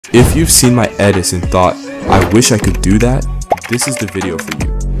If you've seen my edits and thought, I wish I could do that, this is the video for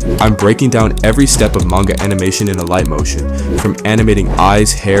you. I'm breaking down every step of manga animation in Alight Motion, from animating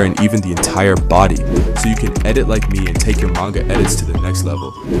eyes, hair, and even the entire body, so you can edit like me and take your manga edits to the next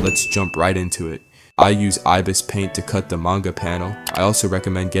level. Let's jump right into it. I use Ibis Paint to cut the manga panel. I also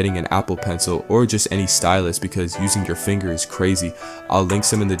recommend getting an Apple Pencil or just any stylus because using your finger is crazy. I'll link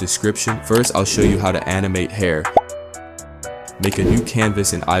some in the description. First, I'll show you how to animate hair. Make a new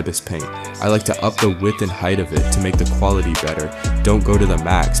canvas in Ibis Paint. I like to up the width and height of it to make the quality better. Don't go to the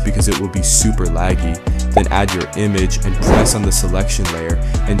max because it will be super laggy. Then add your image and press on the selection layer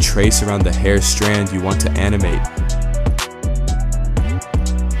and trace around the hair strand you want to animate.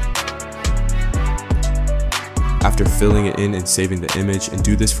 After filling it in and saving the image, and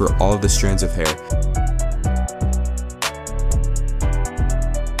do this for all of the strands of hair.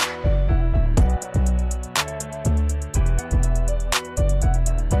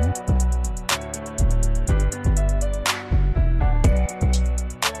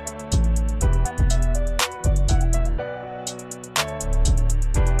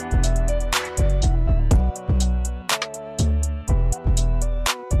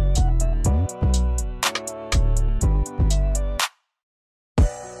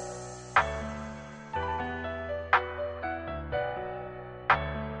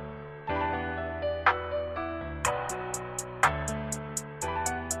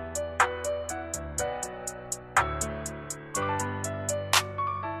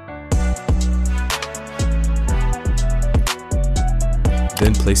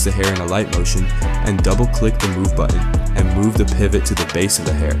 Then place the hair in Alight Motion and double click the move button and move the pivot to the base of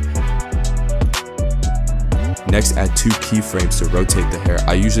the hair. Next, add 2 keyframes to rotate the hair.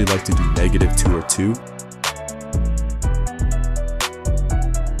 I usually like to do -2 or 2.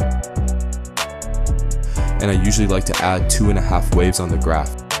 And I usually like to add 2.5 waves on the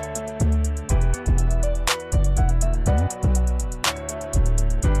graph.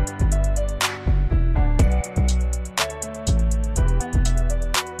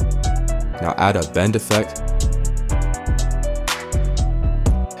 Now add a bend effect,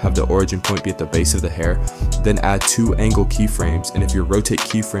 have the origin point be at the base of the hair, then add 2 angle keyframes, and if your rotate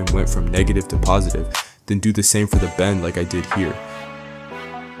keyframe went from negative to positive, then do the same for the bend like I did here.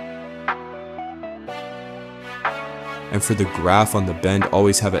 And for the graph on the bend,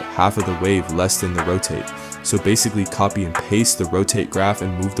 always have it half of the wave less than the rotate. So basically copy and paste the rotate graph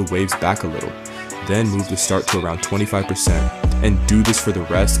and move the waves back a little. Then move the start to around 25%, and do this for the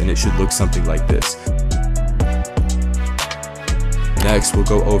rest and it should look something like this. Next, we'll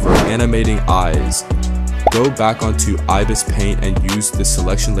go over animating eyes. Go back onto Ibis Paint and use the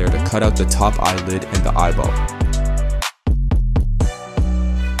selection layer to cut out the top eyelid and the eyeball.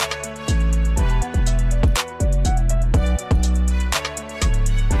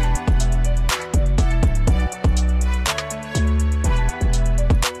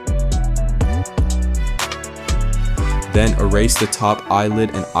 Then erase the top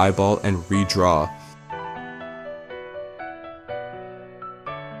eyelid and eyeball and redraw.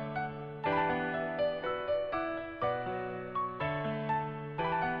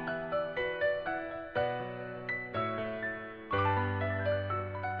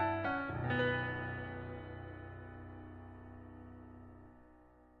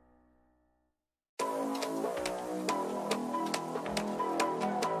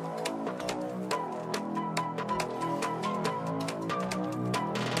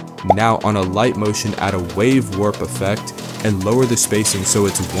 Now on Alight Motion, add a wave warp effect and lower the spacing so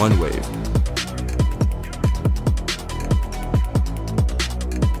it's 1 wave.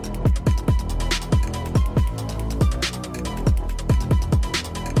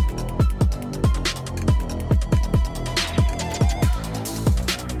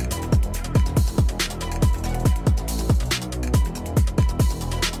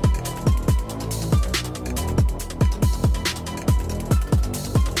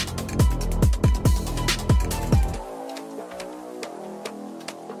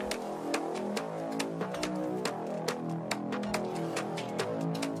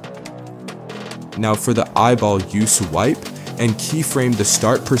 Now for the eyeball, use swipe and keyframe the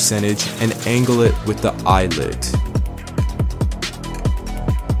start percentage and angle it with the eyelid.